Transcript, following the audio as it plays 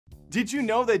Did you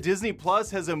know that Disney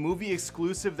Plus has a movie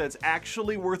exclusive that's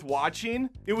actually worth watching?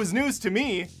 It was news to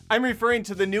me. I'm referring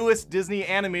to the newest Disney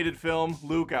animated film,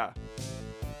 Luca.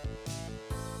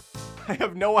 I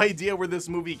have no idea where this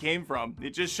movie came from.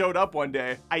 It just showed up one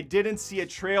day. I didn't see a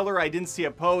trailer, I didn't see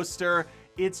a poster.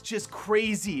 It's just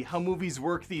crazy how movies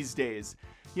work these days.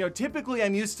 You know, typically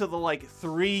I'm used to the like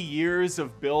 3 years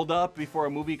of build-up before a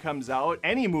movie comes out.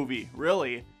 Any movie,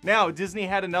 really. Now, Disney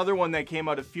had another one that came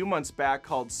out a few months back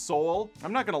called Soul.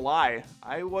 I'm not gonna lie,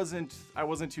 I wasn't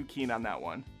too keen on that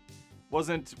one.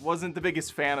 Wasn't the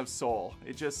biggest fan of Soul.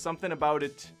 It just, something about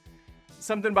it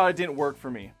didn't work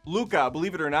for me. Luca,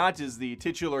 believe it or not, is the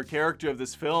titular character of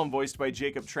this film, voiced by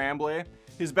Jacob Tremblay.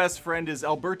 His best friend is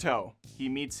Alberto. He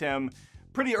meets him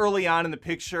pretty early on in the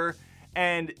picture.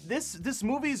 And this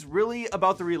movie's really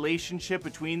about the relationship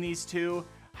between these two,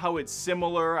 how it's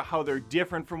similar, how they're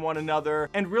different from one another,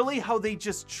 and really how they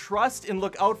just trust and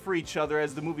look out for each other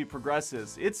as the movie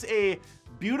progresses. It's a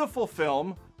beautiful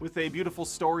film with a beautiful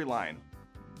storyline.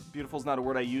 Beautiful's not a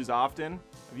word I use often.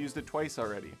 I've used it twice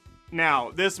already.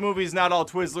 Now, this movie's not all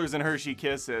Twizzlers and Hershey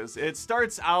Kisses. It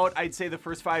starts out, I'd say the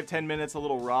first 5-10 minutes a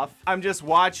little rough. I'm just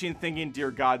watching thinking, dear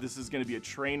God, this is gonna be a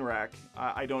train wreck.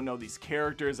 I don't know these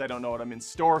characters, I don't know what I'm in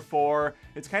store for.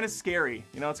 It's kind of scary.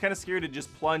 You know, it's kind of scary to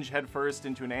just plunge headfirst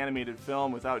into an animated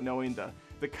film without knowing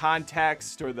the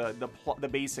context or the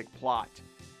basic plot.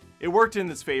 It worked in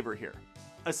its favor here.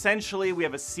 Essentially, we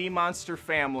have a sea monster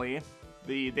family.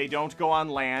 They don't go on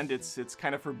land. It's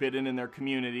kind of forbidden in their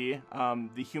community.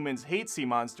 The humans hate sea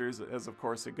monsters, as of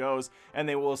course it goes, and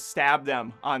they will stab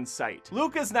them on sight.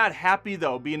 Luca's not happy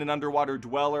though, being an underwater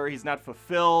dweller. He's not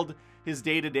fulfilled. His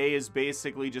day-to-day is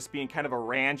basically just being kind of a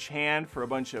ranch hand for a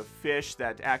bunch of fish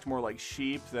that act more like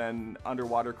sheep than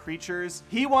underwater creatures.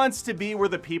 He wants to be where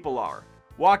the people are,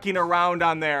 walking around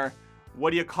on their, what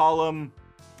do you call them?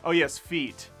 Oh yes,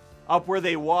 feet. Up where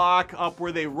they walk, up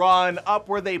where they run, up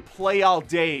where they play all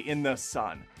day in the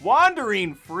sun.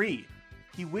 Wandering free.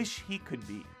 He wish he could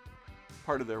be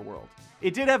part of their world.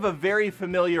 It did have a very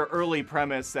familiar early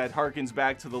premise that harkens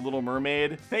back to The Little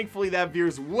Mermaid. Thankfully, that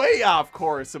veers way off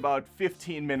course about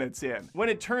 15 minutes in, when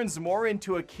it turns more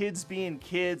into a kids being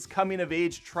kids,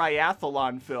 coming-of-age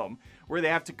triathlon film, where they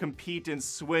have to compete in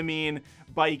swimming,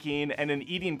 biking, and an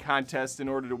eating contest in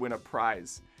order to win a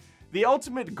prize. The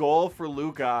ultimate goal for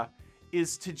Luca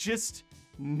is to just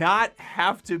not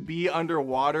have to be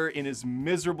underwater in his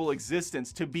miserable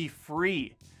existence, to be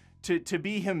free, to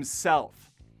be himself.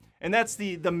 And that's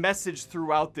the message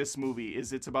throughout this movie,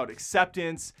 is it's about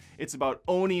acceptance, it's about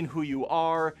owning who you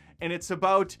are, and it's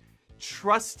about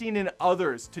trusting in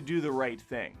others to do the right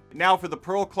thing. Now for the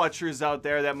pearl clutchers out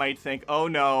there that might think, oh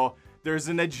no, there's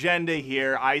an agenda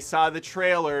here, I saw the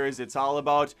trailers, it's all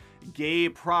about gay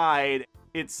pride.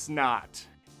 It's not.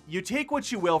 You take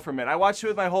what you will from it. I watched it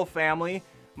with my whole family.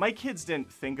 My kids didn't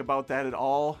think about that at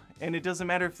all, and it doesn't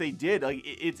matter if they did. Like,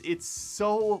 it's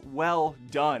so well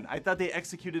done. I thought they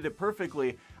executed it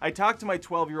perfectly. I talked to my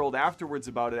 12-year-old afterwards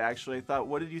about it, actually. I thought,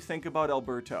 what did you think about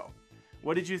Alberto?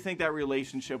 What did you think that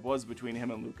relationship was between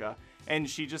him and Luca? And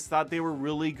she just thought they were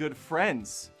really good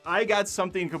friends. I got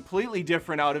something completely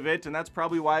different out of it, and that's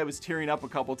probably why I was tearing up a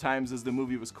couple times as the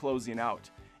movie was closing out.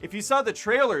 If you saw the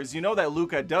trailers, you know that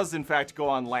Luca does in fact go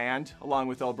on land along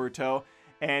with Alberto,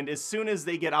 and as soon as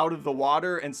they get out of the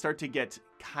water and start to get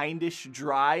kindish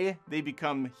dry, they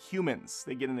become humans.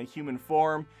 They get in a human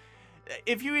form.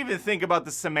 If you even think about the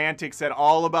semantics at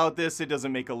all about this, it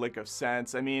doesn't make a lick of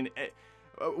sense. I mean,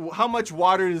 how much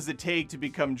water does it take to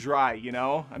become dry, you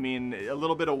know? I mean, a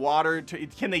little bit of water,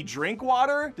 can they drink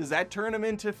water? Does that turn them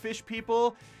into fish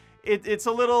people? It's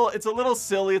a little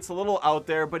silly, it's a little out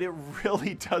there, but it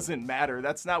really doesn't matter.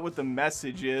 That's not what the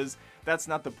message is. That's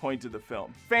not the point of the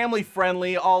film. Family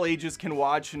friendly, all ages can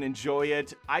watch and enjoy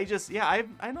it. I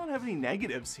don't have any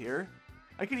negatives here.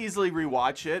 I could easily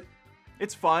rewatch it.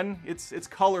 It's fun, it's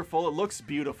colorful, it looks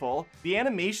beautiful. The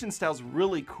animation style's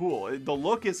really cool. The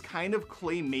look is kind of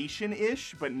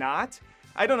claymation-ish, but not.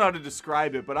 I don't know how to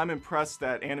describe it, but I'm impressed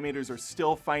that animators are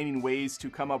still finding ways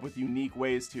to come up with unique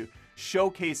ways to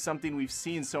showcase something we've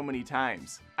seen so many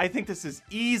times. I think this is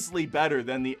easily better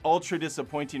than the ultra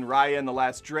disappointing Raya and the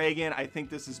Last Dragon. I think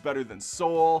this is better than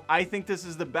Soul. I think this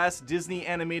is the best Disney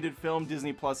animated film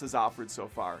Disney Plus has offered so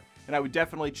far, and I would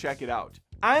definitely check it out.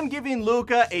 I'm giving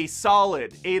Luca a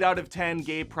solid 8 out of 10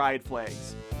 gay pride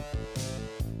flags.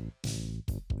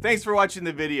 Thanks for watching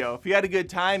the video. If you had a good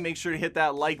time, make sure to hit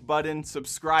that like button,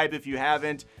 subscribe if you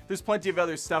haven't. There's plenty of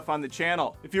other stuff on the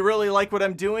channel. If you really like what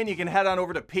I'm doing, you can head on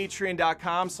over to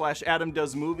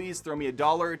patreon.com/AdamDoesMovies, throw me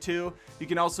 $1 or $2. You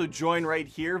can also join right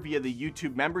here via the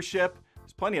YouTube membership.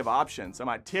 There's plenty of options. I'm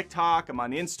on TikTok, I'm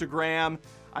on Instagram.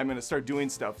 I'm gonna start doing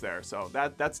stuff there. So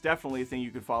that's definitely a thing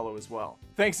you could follow as well.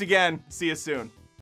 Thanks again. See you soon.